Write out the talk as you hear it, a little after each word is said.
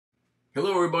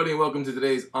Hello everybody and welcome to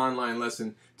today's online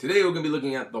lesson. Today we're going to be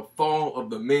looking at the fall of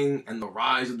the Ming and the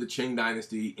rise of the Qing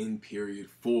Dynasty in period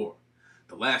 4.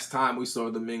 The last time we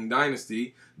saw the Ming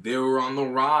Dynasty, they were on the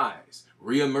rise,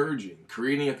 re-emerging,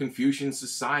 creating a Confucian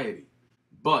society.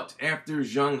 But after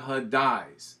Zheng He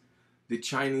dies, the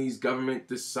Chinese government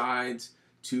decides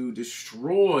to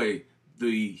destroy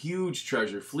the huge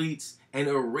treasure fleets and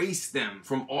erase them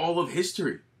from all of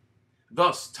history,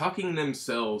 thus tucking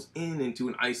themselves into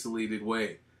an isolated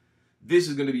way. This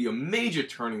is going to be a major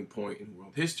turning point in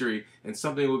world history and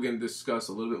something we're going to discuss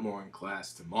a little bit more in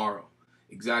class tomorrow.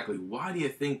 Exactly why do you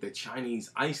think the Chinese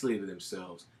isolated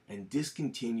themselves and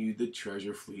discontinued the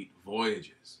treasure fleet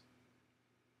voyages?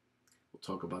 We'll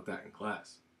talk about that in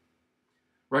class.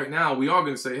 Right now, we are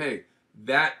going to say, hey,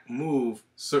 that move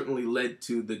certainly led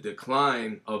to the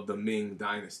decline of the Ming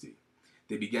Dynasty.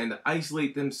 They began to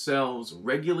isolate themselves,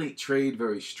 regulate trade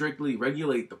very strictly,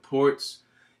 regulate the ports,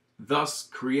 thus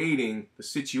creating the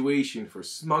situation for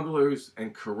smugglers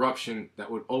and corruption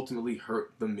that would ultimately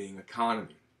hurt the Ming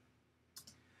economy.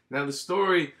 Now, the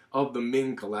story of the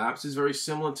Ming collapse is very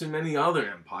similar to many other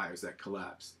empires that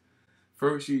collapsed.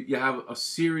 First, you have a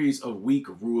series of weak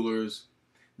rulers.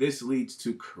 This leads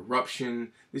to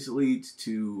corruption. This leads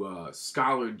to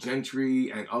scholar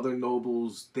gentry and other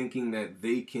nobles thinking that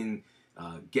they can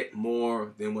get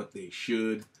more than what they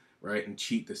should, right, and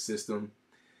cheat the system.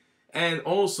 And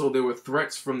also there were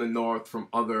threats from the north from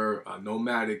other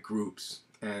nomadic groups,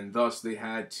 and thus they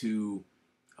had to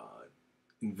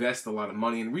invest a lot of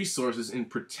money and resources in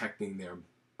protecting their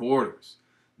borders.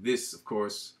 This, of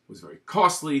course, was very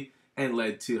costly and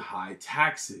led to high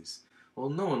taxes. Well,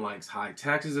 no one likes high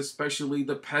taxes, especially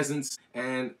the peasants,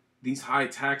 and these high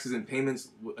taxes and payments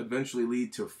will eventually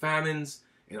lead to famines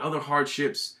and other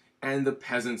hardships, and the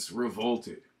peasants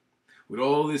revolted. With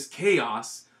all this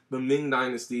chaos, the Ming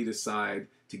Dynasty decide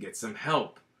to get some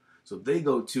help. So they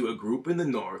go to a group in the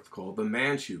north called the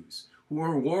Manchus, who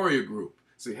are a warrior group.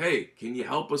 Say, hey, can you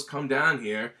help us come down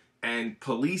here and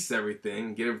police everything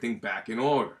and get everything back in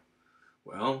order?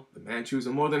 Well, the Manchus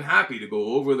are more than happy to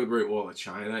go over the Great Wall of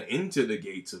China into the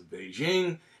gates of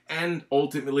Beijing and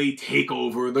ultimately take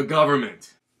over the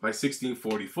government. By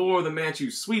 1644, the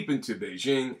Manchus sweep into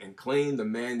Beijing and claim the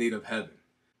Mandate of Heaven.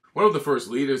 One of the first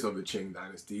leaders of the Qing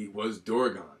Dynasty was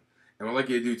Dorgon. And what I'd like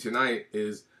you to do tonight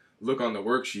is look on the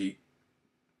worksheet,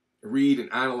 read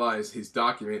and analyze his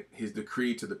document, his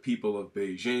decree to the people of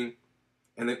Beijing,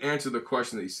 and then answer the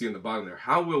question that you see on the bottom there.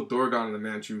 How will Dorgon and the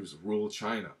Manchus rule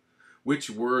China? Which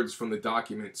words from the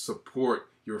document support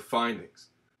your findings?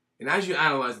 And as you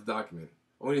analyze the document,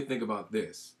 I want you to think about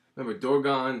this. Remember,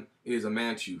 Dorgon is a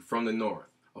Manchu from the north,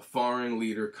 a foreign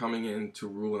leader coming in to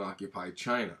rule and occupy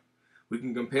China. We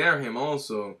can compare him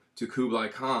also to Kublai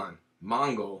Khan,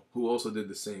 Mongol, who also did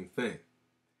the same thing.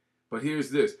 But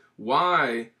here's this.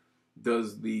 Why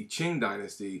does the Qing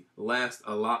dynasty last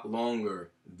a lot longer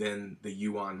than the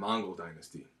Yuan-Mongol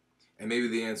dynasty? And maybe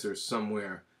the answer is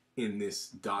somewhere in this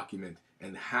document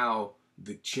and how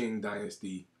the Qing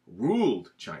dynasty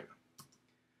ruled China.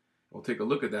 We'll take a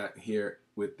look at that here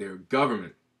with their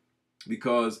government,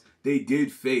 because they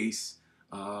did face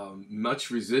much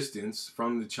resistance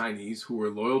from the Chinese who were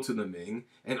loyal to the Ming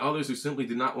and others who simply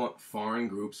did not want foreign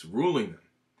groups ruling them.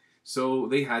 So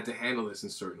they had to handle this in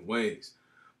certain ways.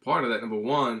 Part of that, number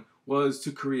one, was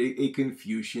to create a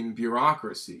Confucian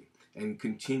bureaucracy and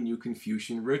continue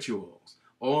Confucian rituals.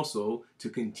 Also, to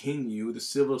continue the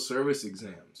civil service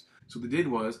exams. So what they did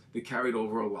was they carried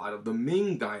over a lot of the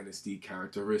Ming dynasty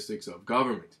characteristics of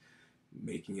government,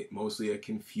 making it mostly a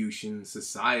Confucian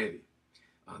society.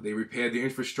 They repaired the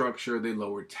infrastructure, they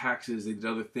lowered taxes, they did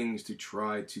other things to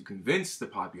try to convince the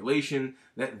population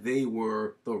that they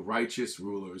were the righteous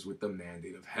rulers with the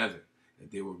mandate of heaven,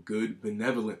 that they were good,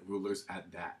 benevolent rulers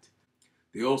at that.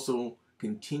 They also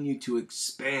continued to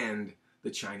expand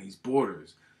the Chinese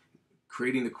borders,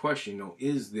 creating the question,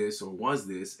 is this or was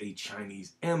this a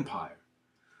Chinese empire?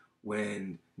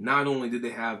 When not only did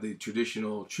they have the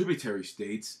traditional tributary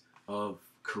states of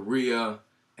Korea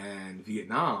and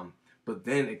Vietnam, but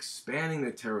then expanding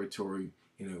the territory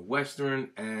in a western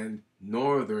and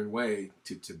northern way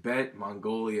to Tibet,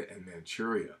 Mongolia, and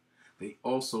Manchuria. They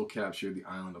also captured the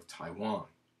island of Taiwan.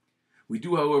 We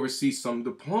do, however, see some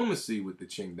diplomacy with the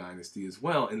Qing dynasty as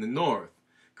well in the north,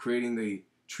 creating the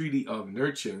Treaty of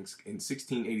Nerchinsk in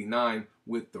 1689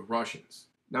 with the Russians.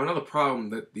 Now, another problem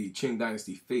that the Qing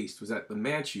dynasty faced was that the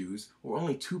Manchus were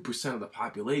only 2% of the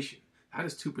population. How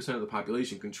does 2% of the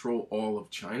population control all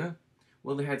of China?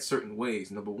 Well, they had certain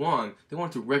ways. Number one, they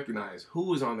wanted to recognize who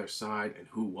was on their side and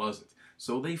who wasn't.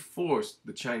 So they forced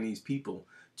the Chinese people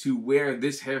to wear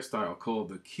this hairstyle called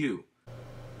the queue.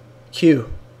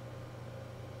 Q,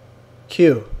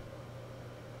 Q,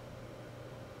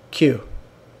 Q.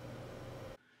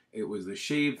 It was the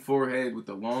shaved forehead with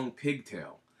the long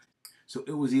pigtail. So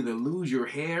it was either lose your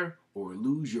hair or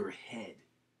lose your head.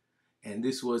 And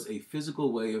this was a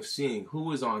physical way of seeing who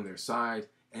was on their side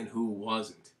and who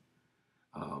wasn't.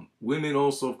 Women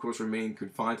also, of course, remained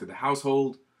confined to the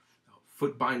household.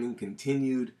 Foot binding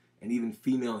continued, and even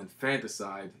female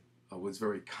infanticide was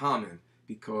very common,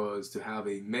 because to have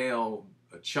a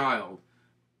child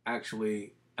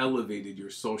actually elevated your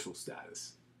social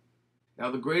status. Now,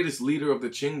 the greatest leader of the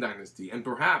Qing dynasty, and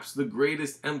perhaps the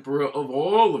greatest emperor of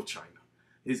all of China,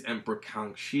 is Emperor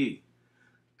Kangxi.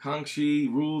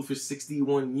 Kangxi ruled for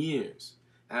 61 years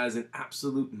as an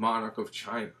absolute monarch of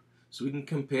China. So we can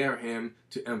compare him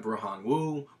to Emperor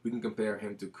Hongwu, we can compare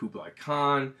him to Kublai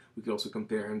Khan, we could also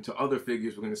compare him to other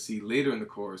figures we're going to see later in the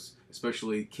course,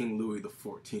 especially King Louis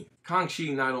XIV.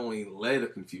 Kangxi not only led a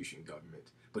Confucian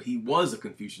government, but he was a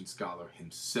Confucian scholar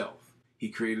himself. He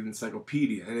created an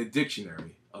encyclopedia and a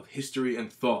dictionary of history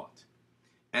and thought.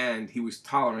 And he was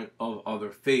tolerant of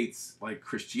other faiths like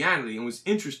Christianity and was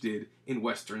interested in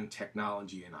Western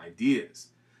technology and ideas.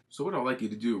 So what I'd like you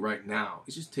to do right now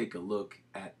is just take a look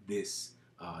at this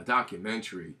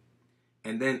documentary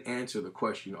and then answer the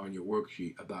question on your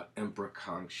worksheet about Emperor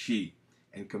Kangxi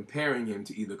and comparing him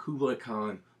to either Kublai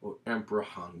Khan or Emperor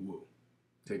Hongwu.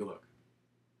 Take a look.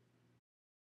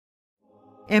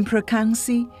 Emperor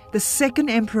Kangxi, the second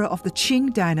emperor of the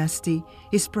Qing dynasty,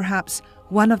 is perhaps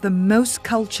one of the most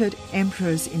cultured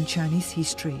emperors in Chinese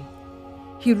history.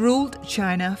 He ruled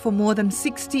China for more than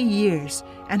 60 years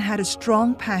and had a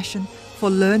strong passion for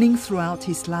learning throughout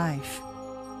his life.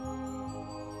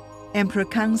 Emperor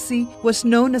Kangxi was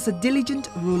known as a diligent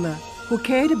ruler who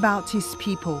cared about his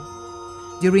people.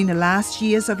 During the last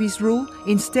years of his rule,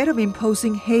 instead of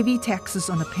imposing heavy taxes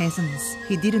on the peasants,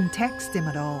 he didn't tax them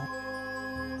at all,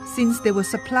 since there was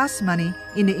surplus money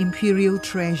in the imperial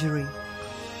treasury.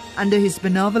 Under his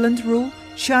benevolent rule,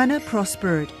 China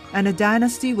prospered and the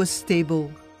dynasty was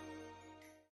stable.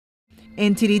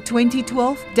 NTD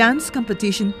 2012 dance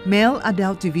competition male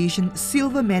adult division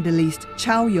silver medalist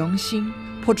Cao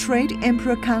Yongxin portrayed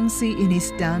Emperor Kangxi in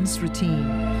his dance routine.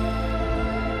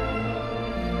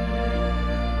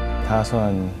 他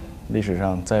算历史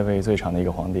上在位最长的一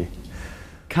个皇帝。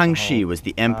 Kangxi was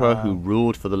the emperor who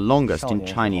ruled for the longest in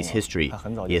Chinese history.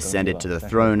 He ascended to the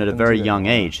throne at a very young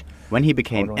age. When he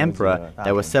became emperor,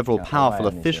 there were several powerful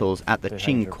officials at the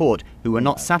Qing court who were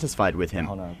not satisfied with him,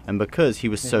 and because he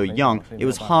was so young, it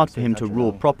was hard for him to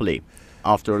rule properly.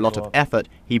 After a lot of effort,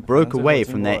 he broke away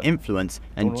from their influence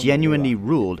and genuinely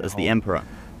ruled as the emperor.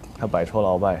 他百仇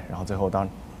劳败，然后最后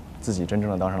自己真正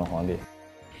的当上了皇帝。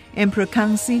 Emperor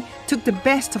Kangxi took the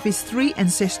best of his three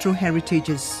ancestral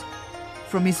heritages.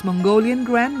 From his Mongolian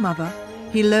grandmother,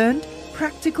 he learned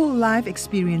practical life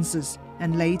experiences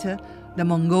and later the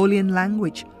Mongolian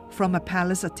language from a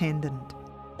palace attendant.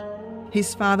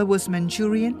 His father was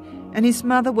Manchurian and his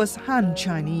mother was Han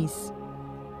Chinese.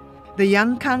 The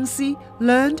young Kangxi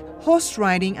learned horse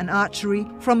riding and archery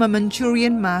from a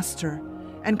Manchurian master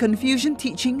and Confucian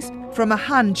teachings from a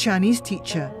Han Chinese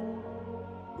teacher.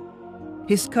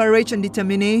 His courage and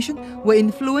determination were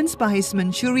influenced by his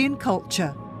Manchurian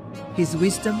culture, his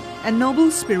wisdom and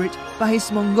noble spirit by his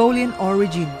Mongolian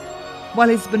origin, while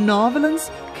his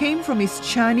benevolence came from his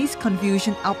Chinese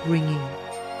Confucian upbringing.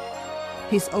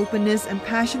 His openness and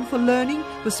passion for learning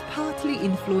was partly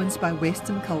influenced by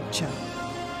Western culture.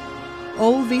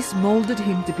 All this molded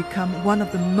him to become one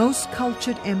of the most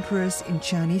cultured emperors in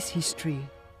Chinese history.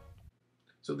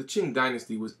 So the Qing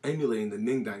dynasty was emulating the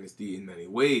Ming dynasty in many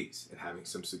ways and having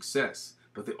some success,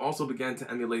 but they also began to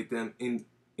emulate them in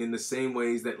the same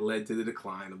ways that led to the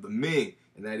decline of the Ming,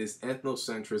 and that is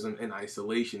ethnocentrism and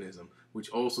isolationism, which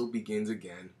also begins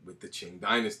again with the Qing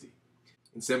dynasty.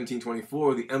 In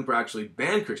 1724, the emperor actually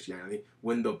banned Christianity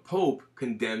when the Pope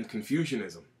condemned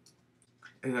Confucianism.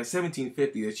 And by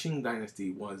 1750, the Qing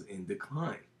dynasty was in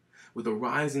decline. With a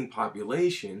rising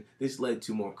population, this led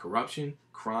to more corruption,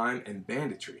 crime, and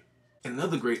banditry. And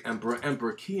another great emperor,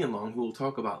 Emperor Qianlong, who we'll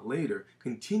talk about later,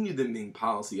 continued the Ming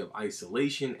policy of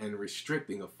isolation and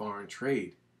restricting of foreign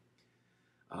trade.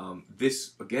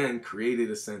 This, again, created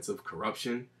a sense of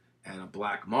corruption and a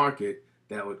black market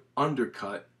that would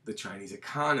undercut the Chinese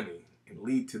economy and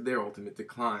lead to their ultimate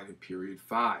decline in period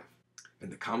 5.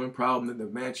 And the common problem that the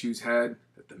Manchus had,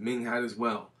 that the Ming had as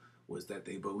well, was that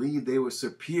they believed they were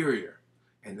superior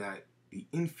and that the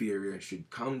inferior should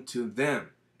come to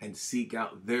them and seek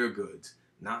out their goods,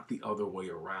 not the other way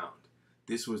around.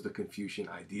 This was the Confucian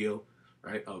ideal,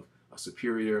 right, of a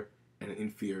superior and an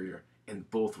inferior, and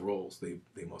both roles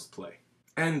they must play.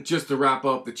 And just to wrap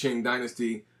up the Qing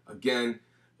dynasty, again,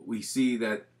 we see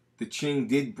that the Qing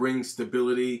did bring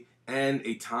stability and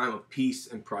a time of peace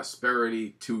and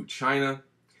prosperity to China.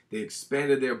 They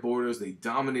expanded their borders. They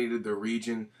dominated the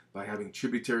region by having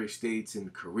tributary states in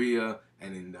Korea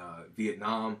and in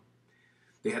Vietnam.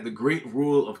 They had the great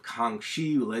rule of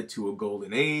Kangxi, who led to a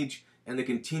golden age, and they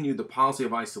continued the policy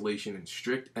of isolation and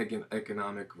strict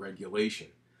economic regulation.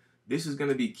 This is going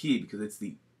to be key because it's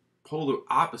the polar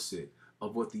opposite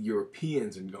of what the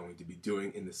Europeans are going to be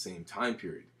doing in the same time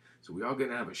period. So we are going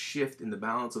to have a shift in the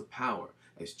balance of power.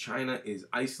 As China is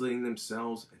isolating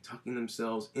themselves and tucking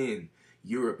themselves in,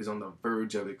 Europe is on the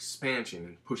verge of expansion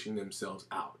and pushing themselves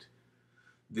out.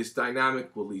 This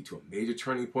dynamic will lead to a major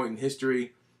turning point in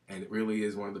history, and it really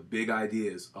is one of the big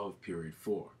ideas of period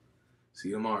 4. See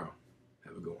you tomorrow.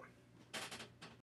 Have a good one.